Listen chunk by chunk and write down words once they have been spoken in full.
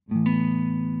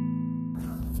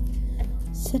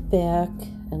Sit back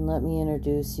and let me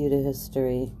introduce you to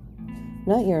history.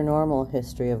 Not your normal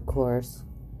history, of course.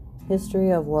 History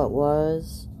of what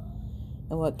was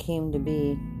and what came to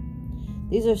be.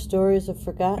 These are stories of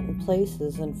forgotten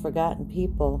places and forgotten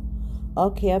people, all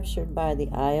captured by the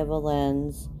eye of a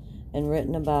lens and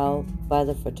written about by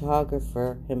the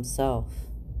photographer himself.